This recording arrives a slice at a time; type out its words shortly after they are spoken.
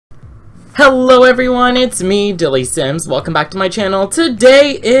Hello everyone, it's me, DillysSims. Welcome back to my channel.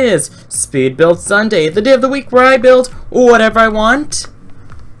 Today is Speed Build Sunday, the day of the week where I build whatever I want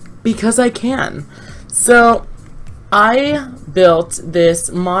because I can. So, I built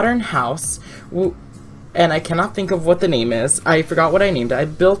this modern house, and I cannot think of what the name is. I forgot what I named it. I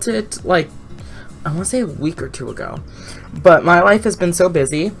built it like, I want to say a week or two ago. But my life has been so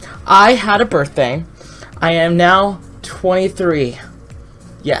busy. I had a birthday. I am now 23.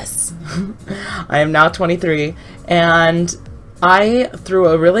 Yes, I am now 23, and I threw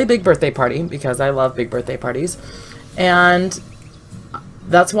a really big birthday party because I love big birthday parties, and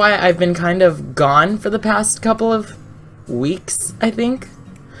that's why I've been kind of gone for the past couple of weeks, I think.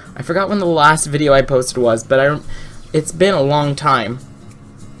 I forgot when the last video I posted was, but it's been a long time.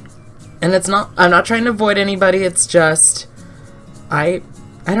 And I'm not trying to avoid anybody, it's just, I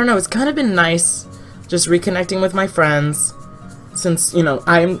don't know, it's kind of been nice just reconnecting with my friends. Since, you know,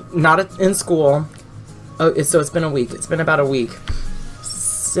 I'm not in school, so it's been a week. It's been about a week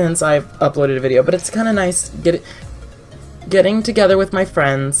since I've uploaded a video, but it's kind of nice getting together with my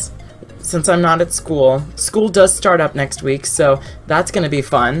friends since I'm not at school. School does start up next week, so that's going to be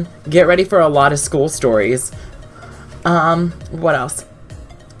fun. Get ready for a lot of school stories. What else?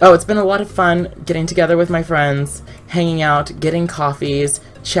 Oh, it's been a lot of fun getting together with my friends, hanging out, getting coffees,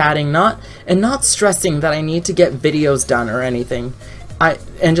 chatting, not stressing that I need to get videos done or anything.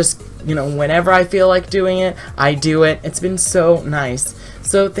 And just, you know, whenever I feel like doing it, I do it. It's been so nice.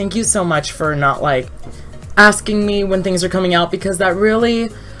 So thank you so much for not like asking me when things are coming out, because that really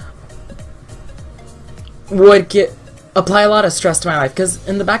would apply a lot of stress to my life, because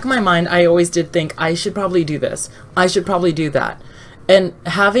in the back of my mind I always did think I should probably do this, I should probably do that. And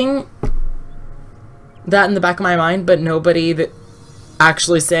having that in the back of my mind, but nobody that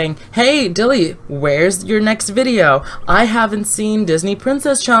actually saying, hey, Dilly, where's your next video? I haven't seen Disney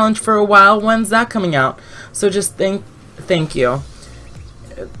Princess Challenge for a while. When's that coming out? So just thank you.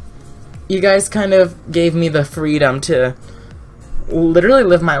 You guys kind of gave me the freedom to literally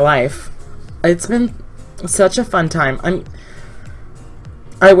live my life. It's been such a fun time.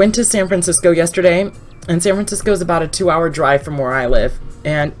 I went to San Francisco yesterday, and San Francisco is about a 2-hour drive from where I live,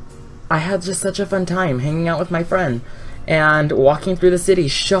 and I had just such a fun time hanging out with my friend and walking through the city,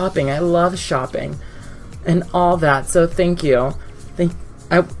 shopping. I love shopping and all that. So thank you.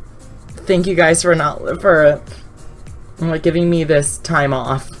 Thank you guys for like giving me this time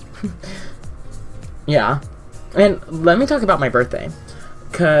off. Yeah. And let me talk about my birthday,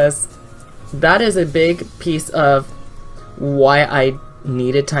 because that is a big piece of why I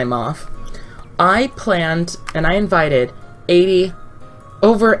needed time off. I planned and I invited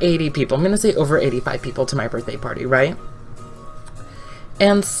over 80 people. I'm going to say over 85 people to my birthday party, right?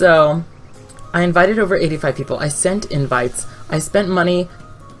 And so I invited over 85 people. I sent invites. I spent money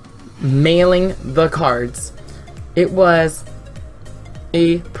mailing the cards. It was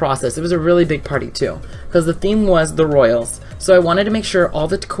a process. It was a really big party too, because the theme was the royals. So I wanted to make sure all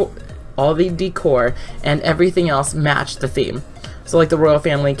the decor and everything else matched the theme. So like the royal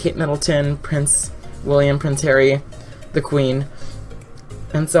family, Kate Middleton, Prince William, Prince Harry, the Queen.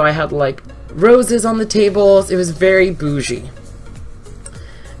 And so I had like roses on the tables. It was very bougie,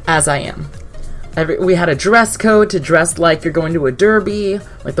 as I am. We had a dress code to dress like you're going to a derby,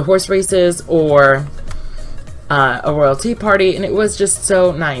 like the horse races, or a royalty party, and it was just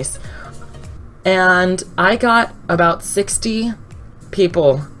so nice. And I got about 60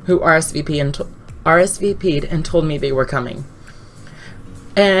 people who RSVP'd and told me they were coming.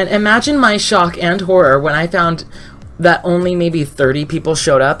 And imagine my shock and horror when I found that only maybe 30 people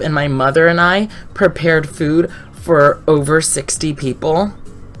showed up, and my mother and I prepared food for over 60 people.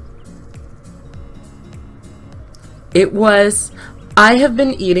 I have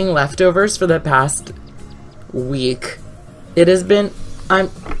been eating leftovers for the past week. It has been,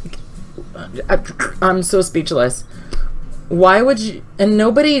 I'm so speechless. Why would you, and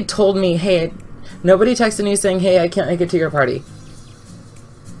nobody told me, hey, nobody texted me saying, hey, I can't make it to your party.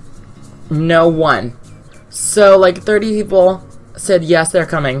 No one. So like 30 people said yes, they're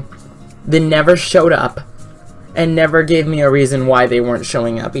coming. They never showed up and never gave me a reason why they weren't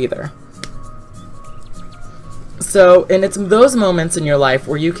showing up either. So, and it's those moments in your life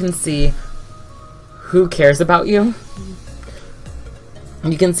where you can see who cares about you.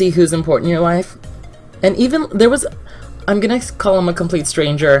 You can see who's important in your life. And even there was, I'm gonna call him a complete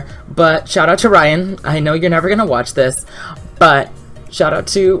stranger, but shout out to Ryan. I know you're never gonna watch this, but shout out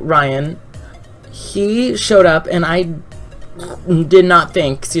to Ryan. He showed up, and I did not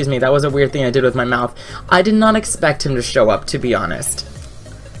think, excuse me, that was a weird thing I did with my mouth. I did not expect him to show up, to be honest.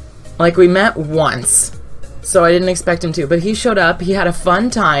 Like, we met once, so I didn't expect him to, but he showed up. He had a fun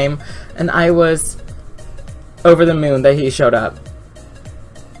time, and I was over the moon that he showed up.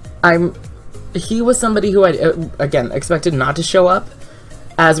 He was somebody who I, again, expected not to show up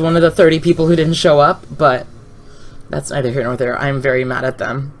as one of the 30 people who didn't show up, but that's neither here nor there. I'm very mad at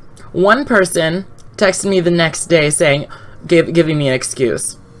them. One person texted me the next day saying, giving me an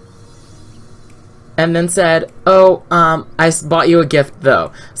excuse. And then said, oh, I bought you a gift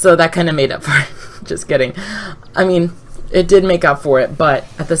though. So that kind of made up for it. Just kidding. I mean, it did make up for it, but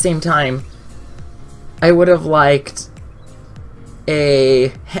at the same time, I would have liked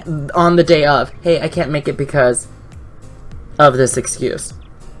on the day of, hey, I can't make it because of this excuse.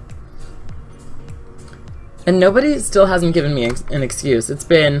 And nobody still hasn't given me an excuse. It's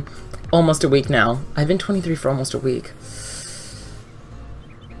been almost a week now. I've been 23 for almost a week.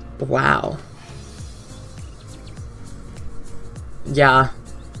 Wow. Yeah.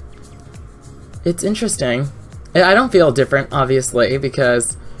 It's interesting. I don't feel different, obviously,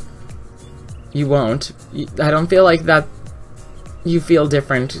 because you won't. I don't feel like that you feel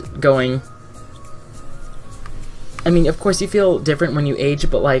different going... I mean, of course you feel different when you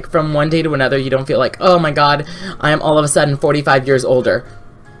age, but like from one day to another you don't feel like, oh my god, I am all of a sudden 45 years older.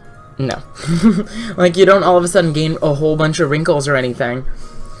 No. Like, you don't all of a sudden gain a whole bunch of wrinkles or anything.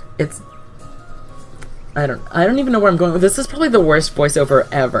 It's... I don't even know where I'm going with this. This is probably the worst voiceover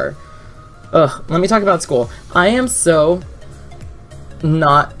ever. Ugh, let me talk about school. I am so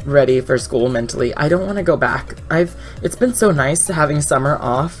not ready for school mentally. I don't want to go back. It's been so nice having summer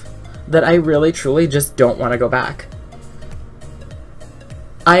off that I really truly just don't want to go back.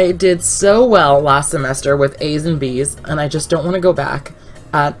 I did so well last semester with A's and B's, and I just don't want to go back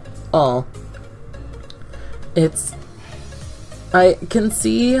at all. I can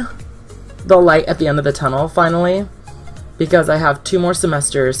see the light at the end of the tunnel finally, because I have 2 more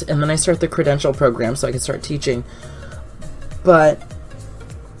semesters and then I start the credential program so I can start teaching. But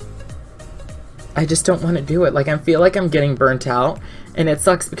I just don't want to do it. Like, I feel like I'm getting burnt out, and it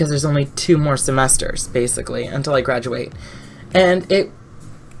sucks because there's only 2 more semesters basically until I graduate. And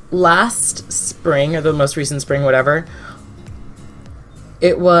last spring, or the most recent spring, whatever,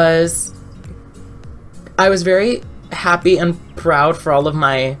 I was very happy and proud for all of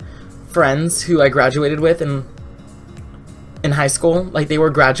my friends who I graduated with in high school. Like, they were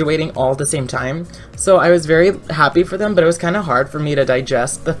graduating all at the same time, so I was very happy for them, but it was kind of hard for me to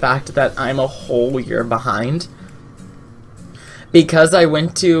digest the fact that I'm a whole year behind because I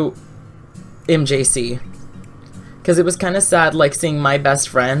went to MJC. Because it was kind of sad, like, seeing my best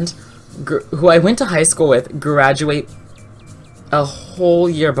friend, who I went to high school with, graduate a whole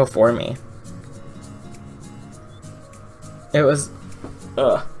year before me. It was...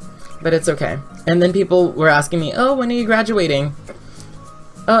 ugh. But it's okay. And then people were asking me, oh, when are you graduating?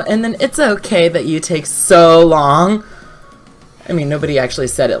 Oh, and then it's okay that you take so long. I mean, nobody actually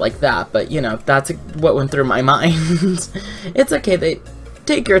said it like that, but, you know, that's what went through my mind. It's okay, they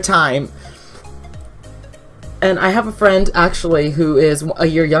take your time. And I have a friend, actually, who is a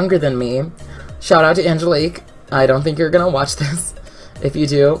year younger than me. Shout out to Angelique. I don't think you're gonna watch this. If you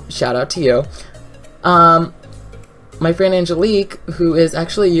do, shout out to you. My friend Angelique, who is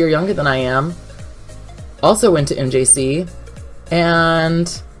actually a year younger than I am, also went to MJC,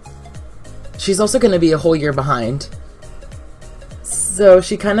 and she's also going to be a whole year behind. So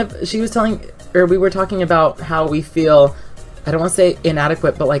she was telling, or we were talking about how we feel, I don't want to say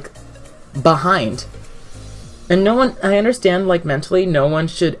inadequate, but like behind. And no one, I understand, like, mentally, no one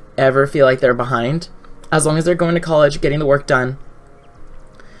should ever feel like they're behind, as long as they're going to college, getting the work done.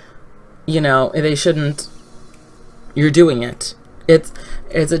 You know, they shouldn't. You're doing it. It's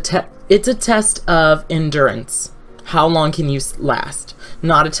a test of endurance. How long can you last?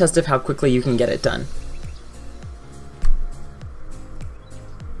 Not a test of how quickly you can get it done.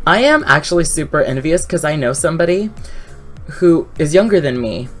 I am actually super envious because I know somebody who is younger than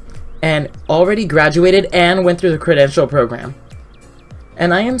me and already graduated and went through the credential program.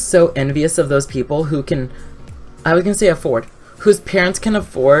 And I am so envious of those people who can, I was gonna say afford, whose parents can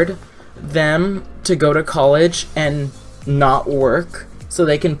afford them to go to college and not work so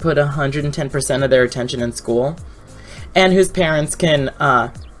they can put 110% of their attention in school, and whose parents can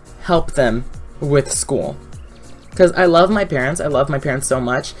help them with school. Because I love my parents so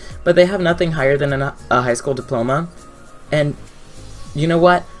much, but they have nothing higher than a high school diploma. And you know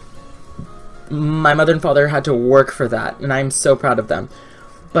what? My mother and father had to work for that, and I'm so proud of them.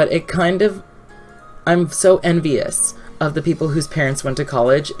 But it kind of, I'm so envious of the people whose parents went to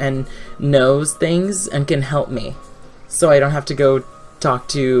college and knows things and can help me. So I don't have to go talk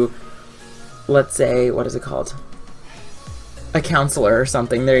to, let's say, what is it called? a counselor or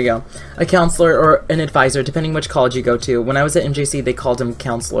something. There you go. A counselor or an advisor, depending which college you go to. When I was at MJC, they called them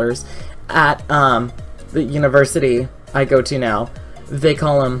counselors. At the university I go to now, they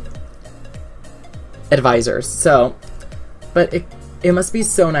call them advisors. So, but it must be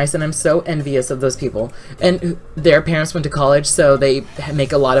so nice, and I'm so envious of those people. And their parents went to college, so they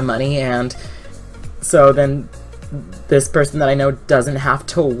make a lot of money, and so then this person that I know doesn't have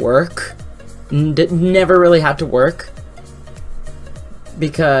to work, never really had to work,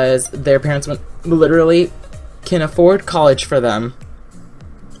 because their parents literally can afford college for them.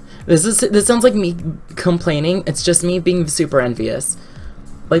 This sounds like me complaining. It's just me being super envious.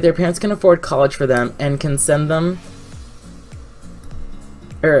 Like, their parents can afford college for them and can send them,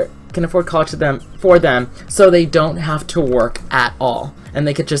 or can afford college for them so they don't have to work at all, and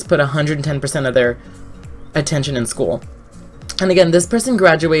they could just put 110% of their attention in school. And again, this person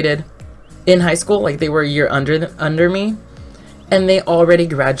graduated in high school, like they were a year under me, and they already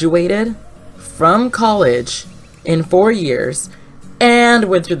graduated from college in 4 years and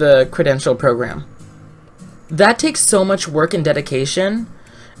went through the credential program. That takes so much work and dedication,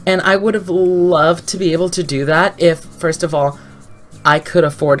 and I would have loved to be able to do that if, first of all, I could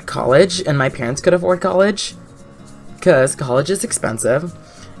afford college and my parents could afford college, because college is expensive,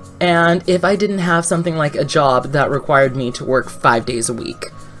 and if I didn't have something like a job that required me to work 5 days a week.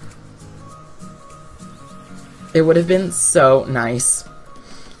 It would have been so nice.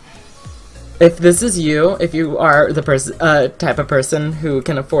 If this is you, if you are the type of person who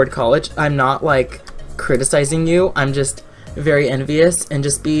can afford college, I'm not like criticizing you, I'm just very envious, and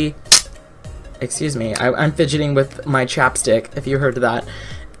just be, excuse me, I'm fidgeting with my chapstick, if you heard that.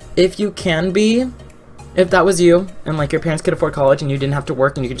 If you can be, if that was you, and like your parents could afford college and you didn't have to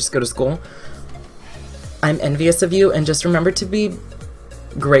work and you could just go to school, I'm envious of you, and just remember to be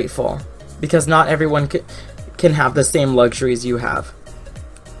grateful, because not everyone can have the same luxuries you have.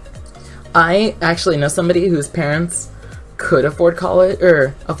 I actually know somebody whose parents could afford college,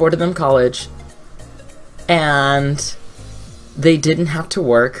 or afforded them college, and they didn't have to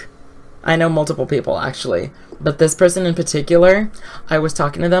work. I know multiple people, actually, but this person in particular, I was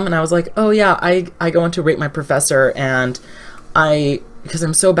talking to them and I was like, oh yeah, I go on to rate my professor, and because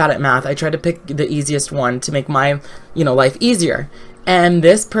I'm so bad at math, I try to pick the easiest one to make my, life easier. And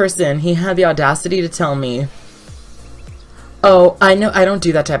this person, he had the audacity to tell me, oh, I know I don't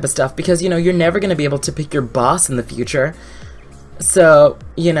do that type of stuff, because, you're never going to be able to pick your boss in the future. So,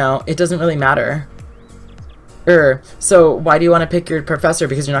 it doesn't really matter. So why do you want to pick your professor,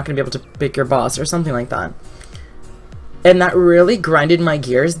 because you're not going to be able to pick your boss, or something like that. And that really grinded my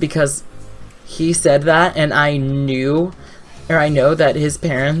gears, because he said that, and I know that his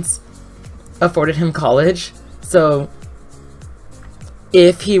parents afforded him college. So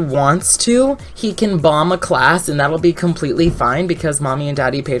if he wants to, he can bomb a class, and that'll be completely fine, because mommy and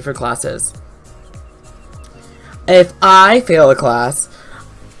daddy paid for classes. If I fail a class,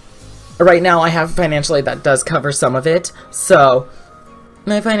 right now I have financial aid that does cover some of it, so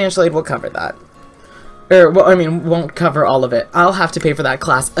my financial aid will cover that. Won't cover all of it. I'll have to pay for that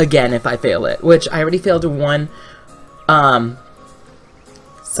class again if I fail it, which I already failed one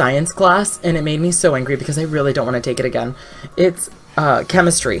science class, and it made me so angry because I really don't want to take it again. It's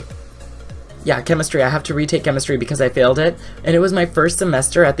chemistry. Yeah, chemistry. I have to retake chemistry because I failed it, and it was my first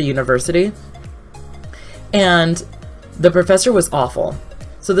semester at the university, and the professor was awful.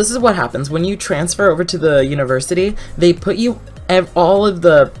 So this is what happens when you transfer over to the university. They put you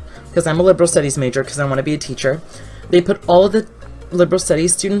because I'm a liberal studies major, because I want to be a teacher, they put all of the liberal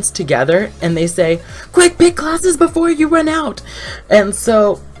studies students together, and they say, quick, pick classes before you run out. And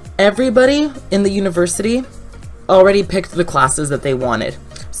so everybody in the university already picked the classes that they wanted.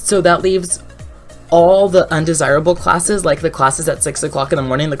 So that leaves all the undesirable classes, like the classes at 6 o'clock in the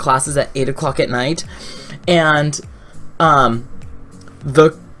morning, the classes at 8 o'clock at night, and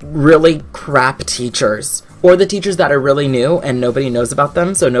the really crap teachers, or the teachers that are really new and nobody knows about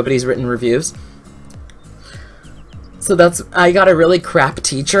them, so nobody's written reviews. So I got a really crap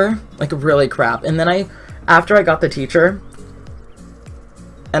teacher, like really crap. And then after I got the teacher,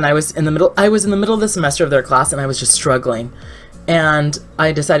 and I was in the middle of the semester of their class, and I was just struggling, and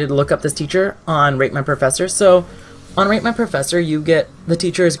I decided to look up this teacher on Rate My Professor. So on Rate My Professor, the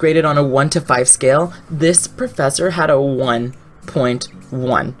teacher is graded on a 1 to 5 scale. This professor had a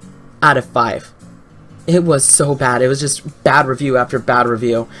 1.1 out of 5. It was so bad. It was just bad review after bad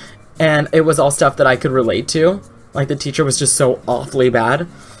review, and it was all stuff that I could relate to. Like, the teacher was just so awfully bad.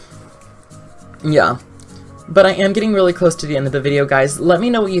 Yeah. But I am getting really close to the end of the video, guys. Let me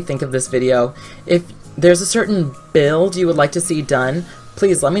know what you think of this video. If there's a certain build you would like to see done,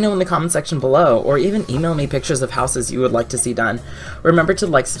 Please let me know in the comment section below, or even email me pictures of houses you would like to see done. Remember to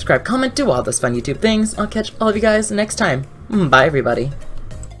like, subscribe, comment, do all those fun YouTube things. I'll catch all of you guys next time. Bye, everybody.